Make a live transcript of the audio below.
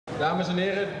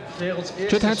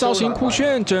这台造型酷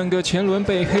炫，整个前轮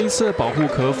被黑色保护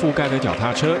壳覆盖的脚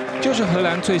踏车，就是荷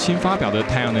兰最新发表的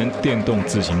太阳能电动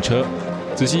自行车。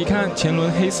仔细一看，前轮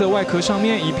黑色外壳上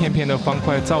面一片片的方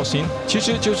块造型，其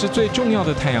实就是最重要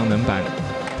的太阳能板。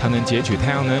它能截取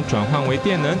太阳能转换为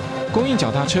电能，供应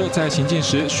脚踏车在行进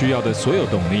时需要的所有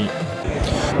动力。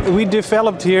 We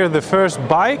developed here the first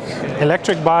bike,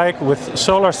 electric bike with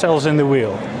solar cells in the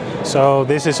wheel. So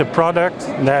this is a product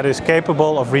that is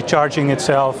capable of recharging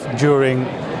itself during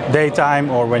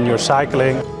daytime or when you're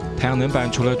cycling. 太阳能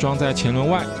板除了装在前轮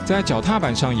外，在脚踏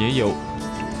板上也有。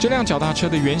这辆脚踏车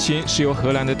的原型是由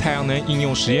荷兰的太阳能应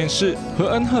用实验室和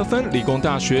恩赫芬理工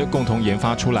大学共同研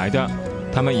发出来的。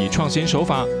他们以创新手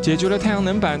法解决了太阳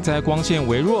能板在光线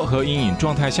微弱和阴影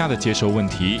状态下的接收问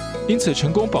题，因此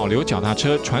成功保留脚踏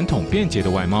车传统便捷的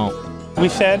外貌。 We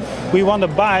said we want a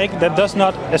bike that does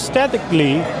not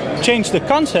aesthetically change the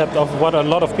concept of what a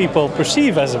lot of people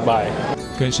perceive as a bike.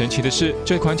 更神奇的是，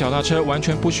这款脚踏车完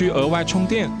全不需额外充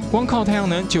电，光靠太阳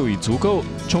能就已足够，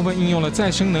充分应用了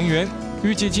再生能源。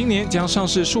预计今年将上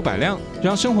市数百辆，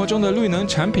让生活中的绿能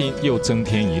产品又增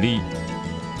添一例。